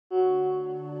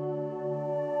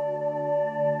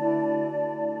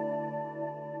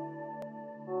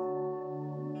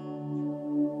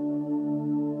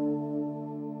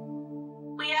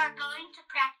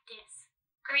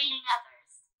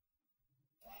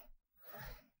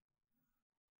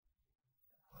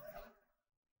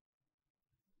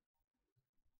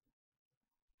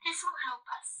This will help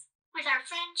us with our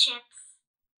friendships.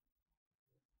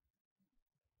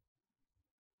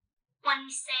 When we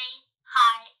say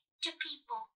hi to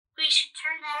people, we should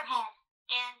turn our head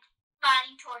and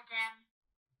body toward them.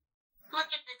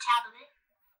 Look at the tablet.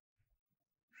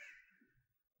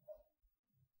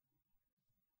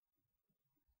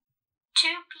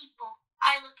 Two people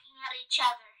are looking at each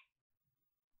other.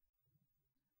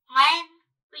 When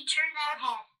we turn our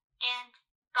head and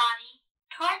body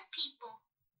toward people,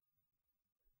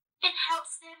 it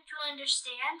helps them to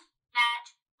understand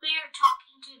that we are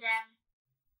talking to them.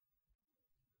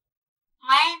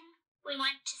 When we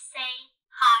want to say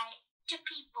hi to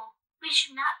people, we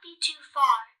should not be too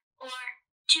far or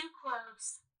too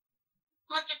close.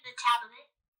 Look at the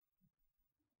tablet.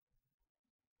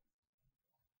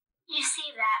 You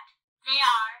see that they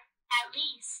are at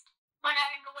least 1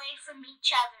 arm away from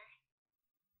each other.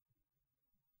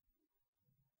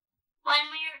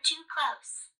 When we are too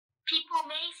close, people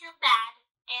may feel bad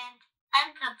and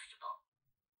uncomfortable.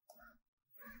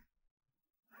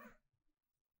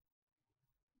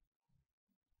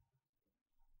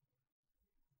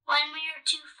 When we are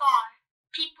too far,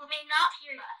 people may not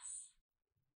hear us.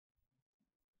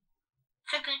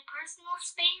 The good personal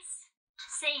space to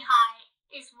say hi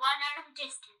is 1 arm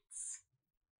distance.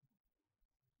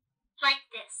 Like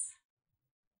this.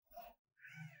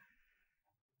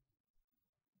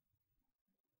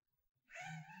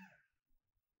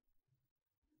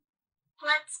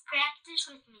 Let's practice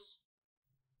with me.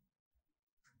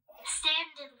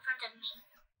 Stand in front of me.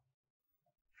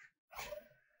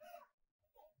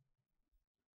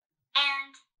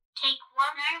 And take 1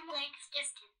 arm length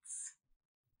distance.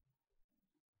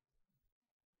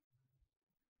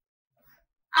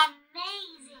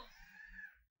 Amazing!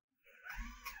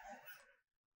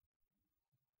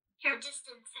 Your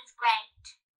distance is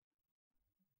great.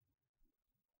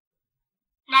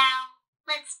 Now,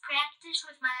 let's practice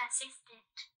with my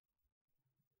assistant.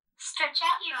 Stretch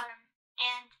out your arm,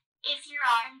 and if your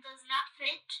arm does not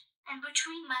fit in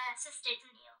between my assistant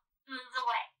and you, move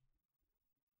away.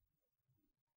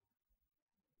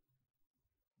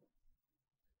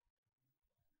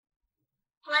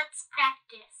 Let's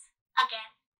practice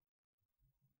again.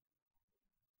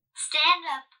 Stand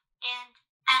up and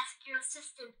ask your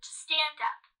assistant to stand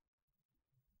up.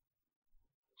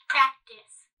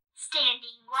 Practice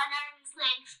standing 1 arm's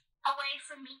length away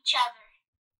from each other.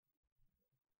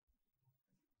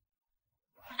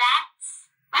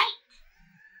 That's right.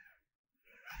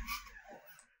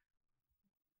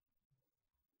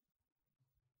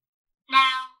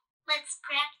 Now, let's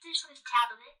practice with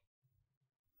tablet.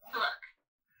 Look.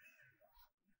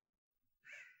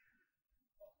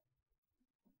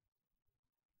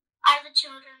 Are the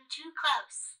children too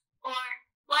close or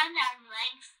 1 arm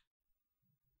length?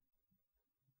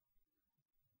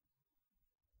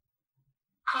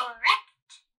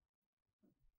 Correct.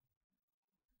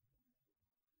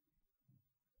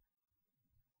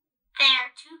 They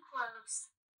are too close.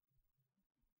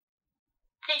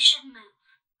 They should move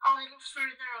a little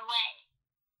further away.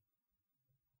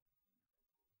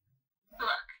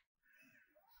 Look.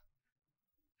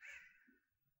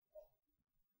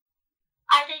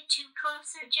 Are they too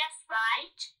close or just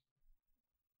right?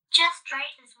 Just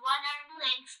right is 1 arm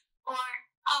length or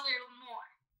a little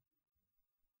more.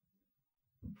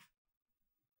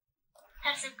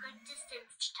 That's a good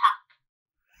distance to talk.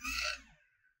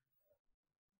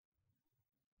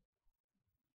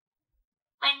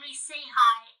 When we say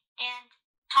hi and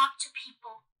talk to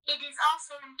people, it is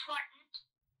also important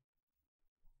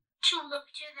to look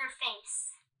to their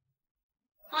face.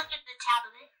 Look at the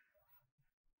tablet.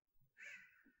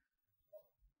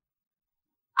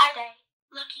 Are they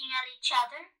looking at each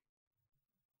other?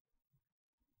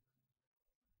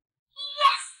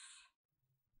 Yes!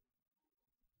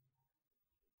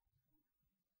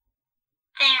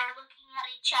 They are looking at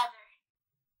each other.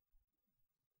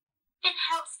 It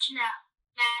helps to know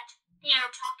that they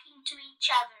are talking to each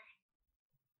other.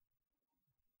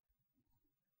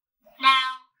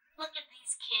 Now, look at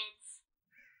these kids.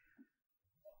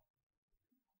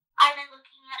 Are they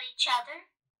looking at each other?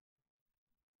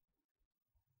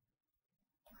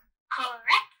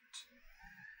 Correct.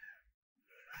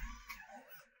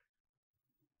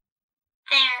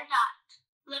 They are not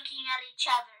looking at each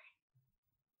other.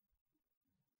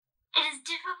 It is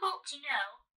difficult to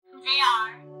know who they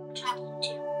are talking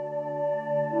to.